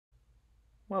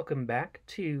Welcome back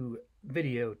to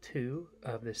video 2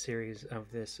 of this series of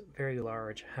this very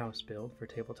large house build for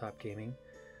tabletop gaming.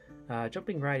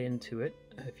 Jumping right into it,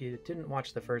 if you didn't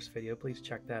watch the first video, please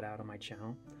check that out on my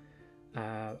channel.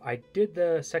 I did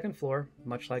the second floor,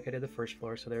 much like I did the first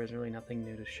floor, so there is really nothing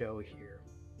new to show here.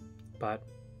 But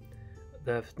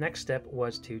the next step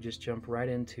was to just jump right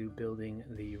into building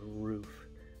the roof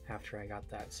after I got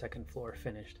that second floor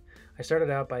finished. I started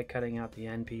out by cutting out the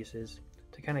end pieces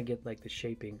to kind of get like the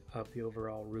shaping of the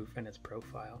overall roof and its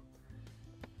profile.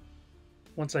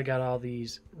 Once I got all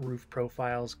these roof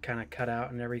profiles kind of cut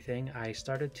out and everything, I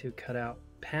started to cut out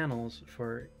panels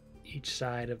for each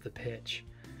side of the pitch.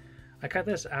 I cut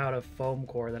this out of foam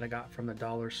core that I got from the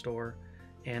dollar store,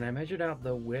 and I measured out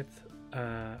the width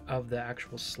of the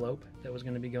actual slope that was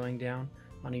going to be going down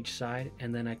on each side,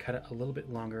 and then I cut it a little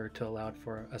bit longer to allow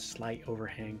for a slight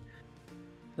overhang.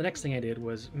 The next thing I did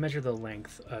was measure the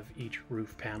length of each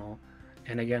roof panel,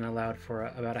 and again allowed for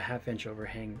about a ½ inch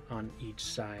overhang on each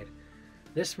side.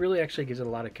 This really actually gives it a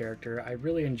lot of character. I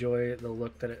really enjoy the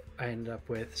look that I ended up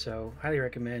with, so highly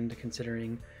recommend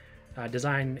considering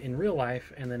design in real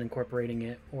life and then incorporating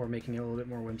it or making it a little bit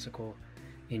more whimsical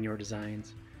in your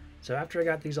designs. So after I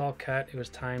got these all cut, it was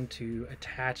time to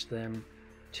attach them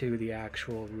to the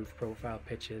actual roof profile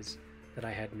pitches that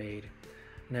I had made.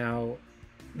 Now,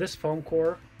 this foam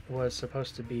core was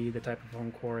supposed to be the type of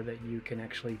foam core that you can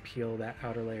actually peel that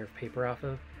outer layer of paper off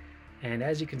of, and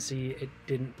as you can see, it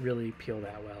didn't really peel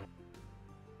that well.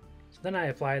 So then I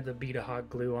applied the bead of hot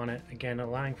glue on it, again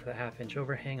allowing for the ½ inch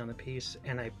overhang on the piece,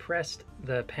 and I pressed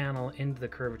the panel into the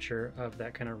curvature of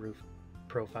that kind of roof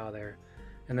profile there,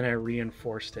 and then I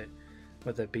reinforced it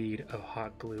with a bead of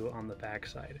hot glue on the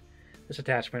backside. This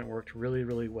attachment worked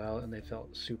really well, and they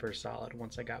felt super solid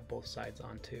once I got both sides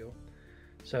on too.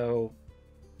 So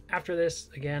after this,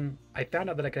 again, I found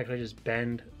out that I could actually just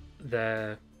bend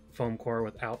the foam core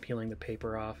without peeling the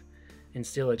paper off and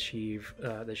still achieve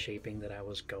the shaping that I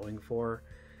was going for.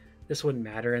 This wouldn't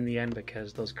matter in the end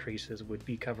because those creases would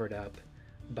be covered up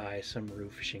by some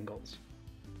roof shingles.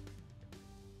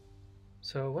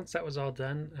 So once that was all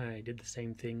done, I did the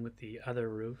same thing with the other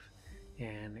roof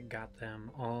and got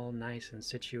them all nice and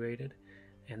situated,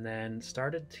 and then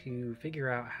started to figure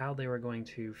out how they were going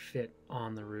to fit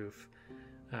on the roof.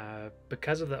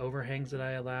 Because of the overhangs that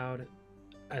I allowed,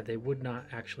 they would not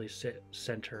actually sit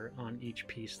center on each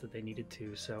piece that they needed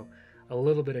to, so a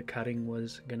little bit of cutting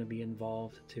was going to be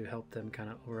involved to help them kind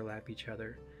of overlap each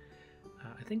other.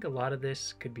 I think a lot of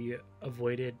this could be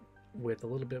avoided with a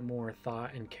little bit more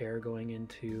thought and care going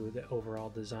into the overall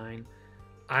design.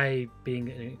 I, being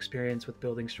inexperienced with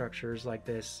building structures like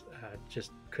this,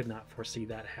 just could not foresee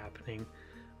that happening.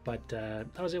 But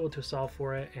I was able to solve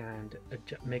for it and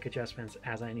make adjustments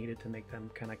as I needed to make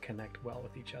them kind of connect well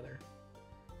with each other.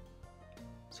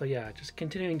 So yeah, just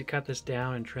continuing to cut this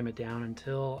down and trim it down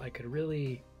until I could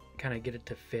really kind of get it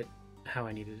to fit how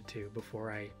I needed it to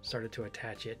before I started to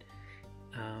attach it.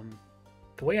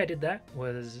 The way I did that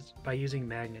was by using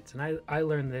magnets, and I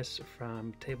learned this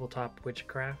from Tabletop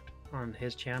Witchcraft on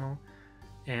his channel,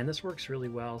 and this works really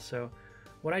well. So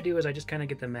what I do is I just kind of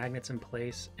get the magnets in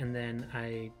place, and then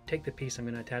I take the piece I'm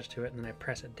going to attach to it, and then I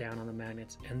press it down on the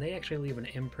magnets, and they actually leave an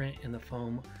imprint in the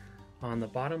foam on the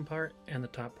bottom part and the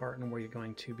top part, and where you're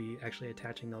going to be actually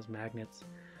attaching those magnets.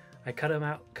 I cut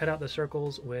out the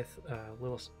circles with a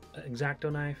little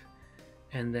X-Acto knife,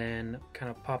 and then kind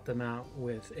of pop them out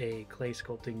with a clay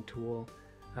sculpting tool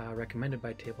recommended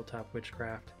by Tabletop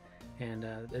Witchcraft, and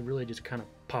it really just kind of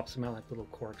pops them out like little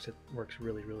corks. It works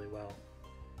really well.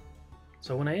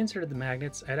 So when I inserted the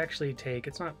magnets, I'd actually take,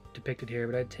 it's not depicted here,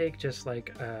 but I'd take just like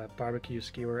a barbecue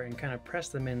skewer and kind of press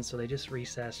them in so they just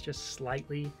recess just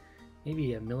slightly,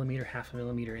 maybe a millimeter, ½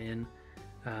 millimeter in,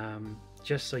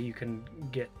 just so you can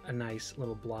get a nice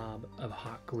little blob of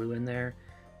hot glue in there,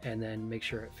 and then make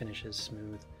sure it finishes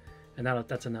smooth. And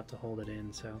that's enough to hold it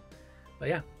in. So, but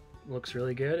yeah, looks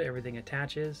really good. Everything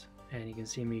attaches, and you can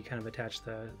see me kind of attach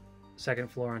the second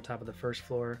floor on top of the first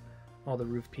floor. All the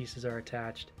roof pieces are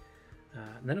attached.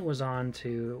 And then it was on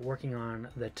to working on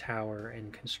the tower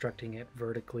and constructing it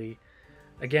vertically.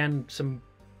 Again, a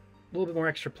little bit more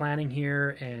extra planning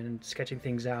here and sketching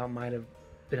things out might have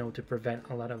been able to prevent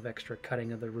a lot of extra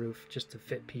cutting of the roof just to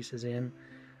fit pieces in,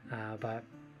 but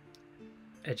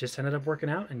it just ended up working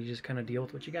out, and you just kind of deal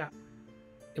with what you got.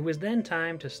 It was then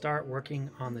time to start working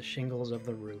on the shingles of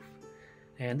the roof,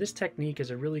 and this technique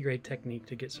is a really great technique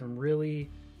to get some really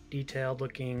detailed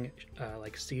looking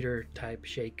like cedar type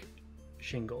shake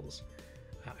shingles.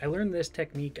 I learned this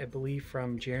technique, I believe,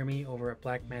 from Jeremy over at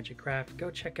Black Magic Craft.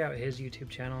 Go check out his YouTube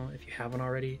channel if you haven't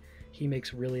already. He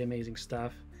makes really amazing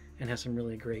stuff, and has some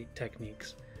really great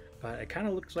techniques. But it kind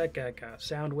of looks like a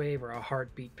sound wave or a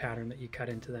heartbeat pattern that you cut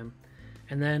into them.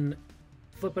 And then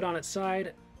flip it on its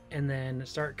side and then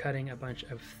start cutting a bunch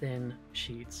of thin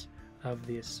sheets of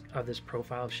this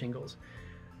profile of shingles.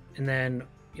 And then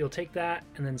you'll take that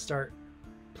and then start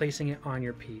placing it on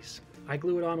your piece. I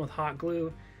glue it on with hot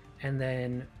glue, and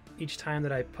then each time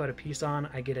that I put a piece on,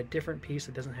 I get a different piece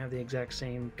that doesn't have the exact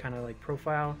same kind of like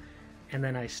profile, and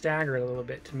then I stagger it a little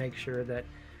bit to make sure that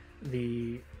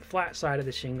the flat side of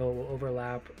the shingle will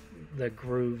overlap the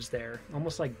grooves there,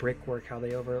 almost like brickwork, how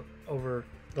they over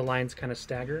the lines kind of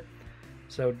stagger.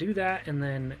 So do that, and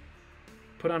then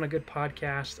put on a good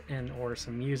podcast or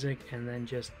some music, and then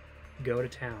just go to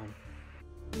town.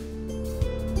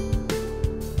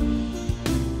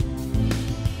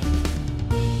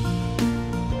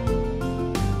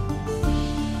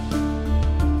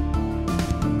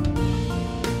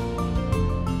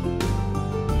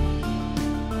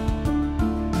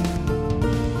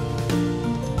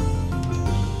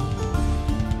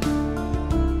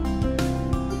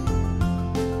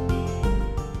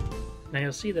 Now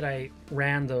you'll see that I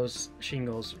ran those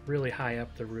shingles really high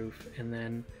up the roof, and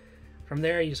then from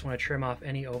there you just want to trim off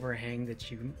any overhang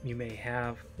that you may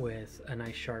have with a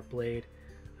nice sharp blade.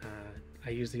 I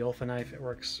use the Olfa knife. It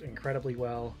works incredibly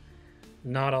well.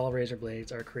 Not all razor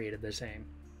blades are created the same,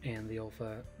 and the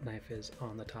Olfa knife is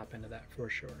on the top end of that for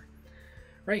sure.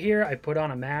 Right here I put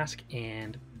on a mask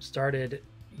and started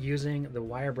using the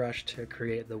wire brush to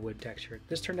create the wood texture.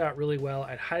 This turned out really well.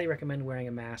 I'd highly recommend wearing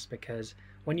a mask because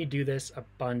when you do this, a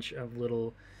bunch of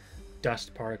little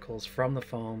dust particles from the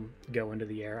foam go into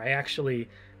the air. I actually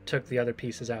took the other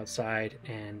pieces outside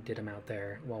and did them out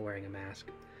there while wearing a mask.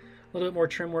 A little bit more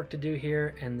trim work to do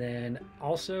here, and then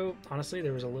also, honestly,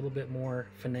 there was a little bit more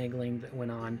finagling that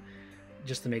went on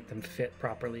just to make them fit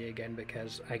properly again,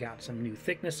 because I got some new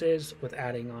thicknesses with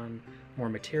adding on more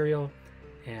material,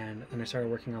 and then I started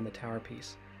working on the tower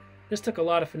piece. This took a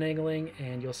lot of finagling,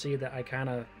 and you'll see that I kind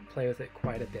of play with it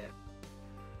quite a bit.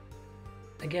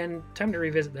 Again, time to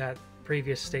revisit that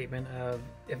previous statement of,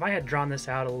 if I had drawn this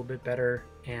out a little bit better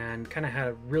and kind of had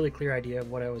a really clear idea of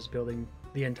what I was building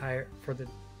for the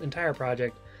entire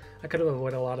project, I could have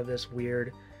avoided a lot of this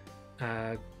weird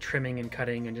trimming and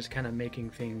cutting and just kind of making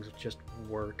things just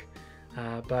work.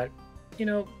 But you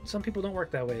know, some people don't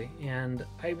work that way, and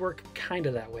I work kind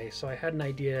of that way. So I had an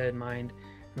idea in mind,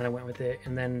 and then I went with it,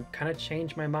 and then kind of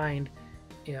changed my mind,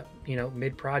 you know,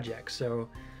 mid-project. So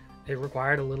it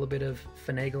required a little bit of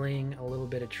finagling, a little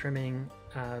bit of trimming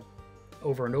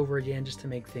over and over again just to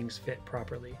make things fit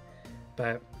properly.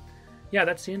 But yeah,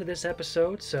 that's the end of this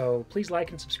episode. So please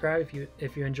like and subscribe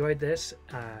if you enjoyed this,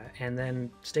 and then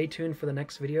stay tuned for the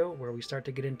next video where we start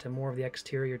to get into more of the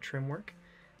exterior trim work.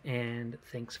 And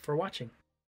thanks for watching.